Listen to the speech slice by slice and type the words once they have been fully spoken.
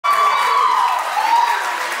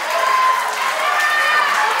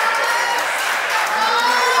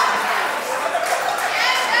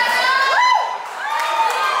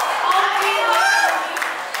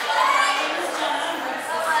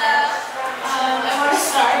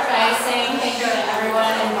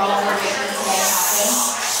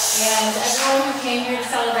came here to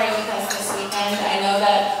celebrate with us this weekend. I know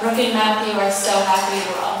that Brooke and Matthew are so happy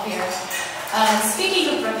we're all here.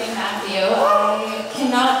 Speaking of Brooke and Matthew, I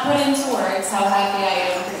cannot put into words how happy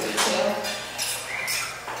I am for you two.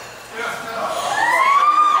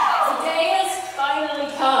 The day has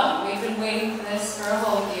finally come. We've been waiting for this for a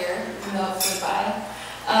whole year, even though it flew by.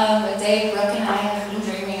 A day Brooke and I have been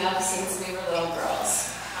dreaming of since we were little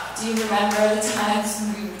girls. Do you remember the times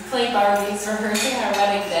when we would play Barbies, rehearsing our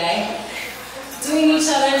wedding day, doing each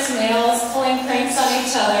other's nails, pulling pranks on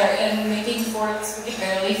each other, and making forts we could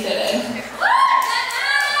barely fit in?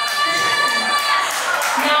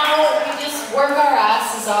 Now we just work our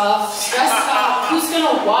asses off, stress about who's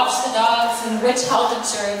gonna watch the dogs and which health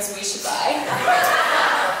insurance we should buy.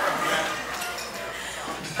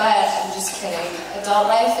 But I'm just kidding. Adult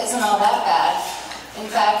life isn't all that bad. In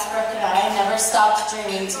fact, Brooke and I never stopped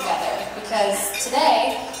dreaming together because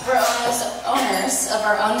today we're owners of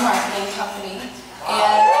our own marketing company,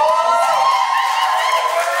 and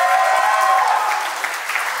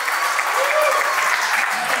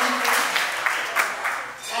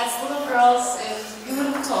as little girls, if you would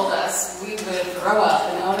have told us we would grow up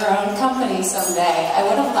and own our own company someday, I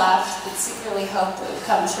would have laughed but secretly hoped it would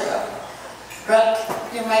come true. Brooke,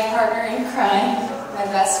 you're my partner in crime, my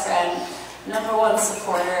best friend, #1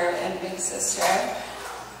 supporter and big sister,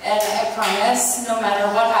 and I promise, no matter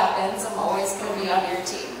what happens, I'm always going to be on your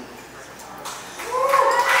team.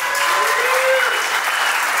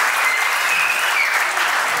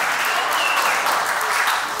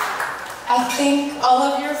 I think all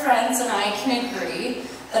of your friends and I can agree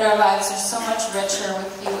that our lives are so much richer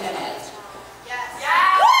with you in it.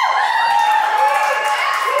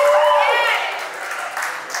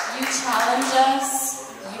 You challenge us,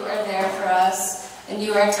 you are there for us, and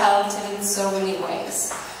you are talented in so many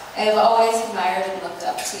ways. I have always admired and looked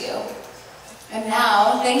up to you. And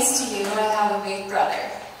now, thanks to you, I have a big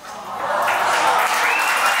brother.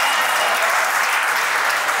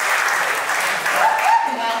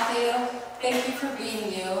 Matthew, thank you for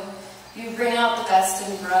being you. You bring out the best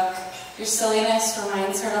in Brooke. Your silliness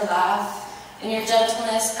reminds her to laugh, and your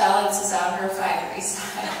gentleness balances out her fiery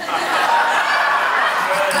side.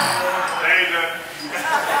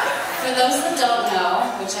 For those that don't know,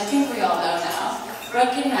 which I think we all know now,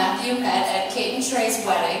 Brooke and Matthew met at Kate and Trey's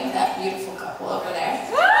wedding, that beautiful couple over there.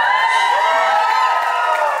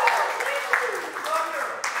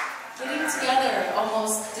 Getting together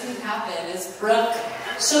almost didn't happen as Brooke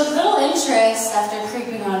showed little interest after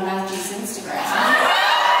creeping on Matthew's Instagram.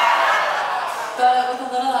 But with a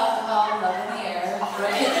little alcohol and love in the air,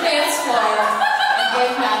 Brooke hit the dance floor and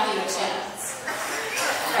gave Matthew a chance.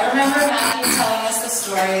 I remember Matthew telling us the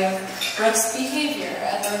story of Brooke's behavior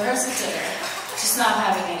at the rehearsal dinner, just not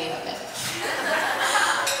having any of it.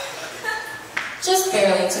 Just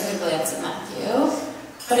barely took a glance at Matthew,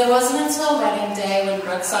 but it wasn't until wedding day when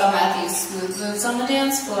Brooke saw Matthew's smooth moves on the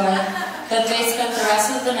dance floor that they spent the rest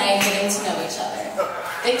of the night getting to know each other.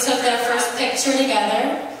 They took their first picture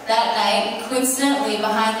together that night, and coincidentally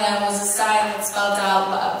behind them was a sign that spelled out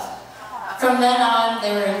love. From then on,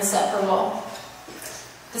 they were inseparable.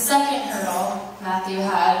 The second hurdle Matthew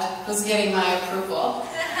had was getting my approval.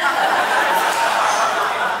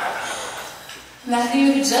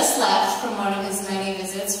 Matthew had just left from one of his many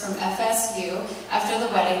visits from FSU after the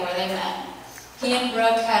wedding where they met. He and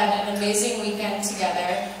Brooke had an amazing weekend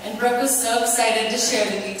together, and Brooke was so excited to share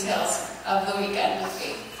the details of the weekend with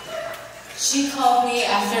me. She called me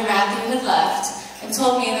after Matthew had left and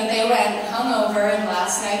told me that they went hungover in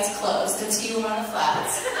last night's clothes to Tijuana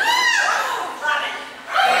Flats.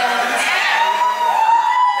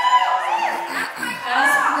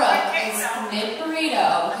 As Brooke is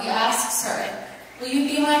mid-burrito, he asks her, "Will you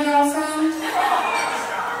be my girlfriend?"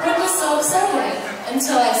 Brooke was so excited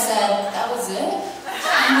until I said, "That was it?"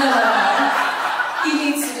 No, he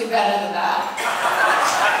needs to do better than that.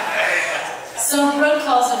 So Brooke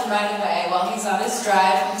calls him right away while he's on his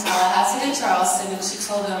drive from Tallahassee to Charleston, and she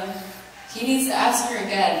told him he needs to ask her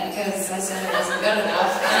again because I said it wasn't good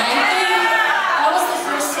enough. And I think that was the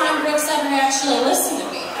first time Brooke's ever actually listened to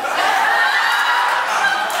me.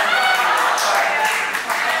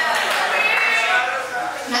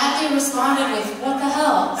 Matthew responded with, "What the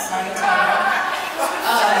hell?" Sorry, Tyler.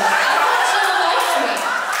 I thought you liked me.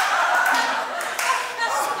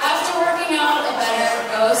 After working out a better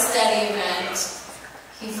Go Steady event,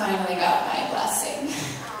 he finally got my blessing.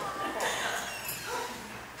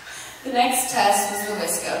 The next test was the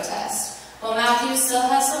Wisco test. While Matthew still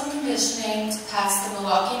has some conditioning to pass the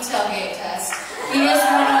Milwaukee tailgate test, he has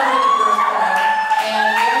run over the group board, and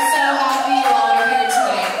we're so happy you all are here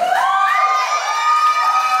today.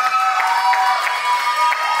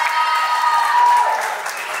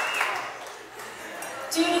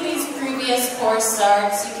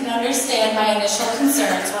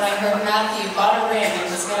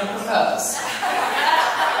 going to propose.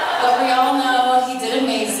 But we all know he did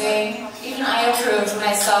amazing. Even I approved when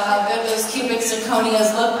I saw how good those cubic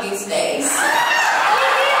zirconias look these days.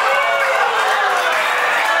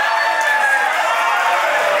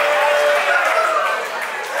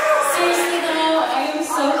 Seriously though, I am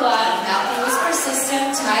so glad Matthew was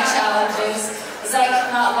persistent to my challenges, as I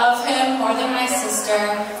could not love him more than my sister,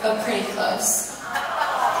 but pretty close.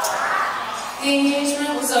 The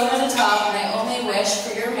engagement was over the top, and I only wish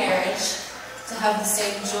for your marriage to have the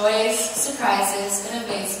same joys, surprises, and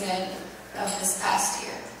amazement of this past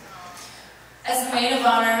year. As the Maid of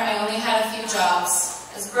Honor, I only had a few jobs,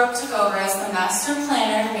 as Brooke took over as the master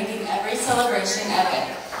planner, making every celebration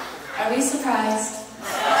epic. Are we surprised?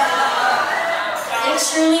 It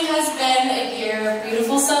truly has been a year of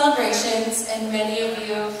beautiful celebrations, and many of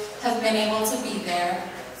you have been able to be there.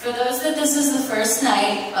 For those that this is the first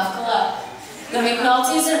night, buckle up. The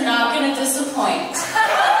McNultys are not going to disappoint.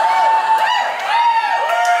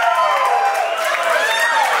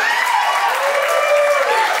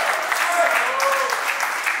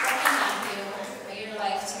 May your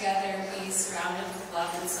life together be surrounded with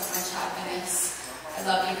love and so much happiness. I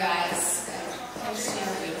love you guys. Here's to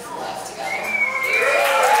your beautiful life together.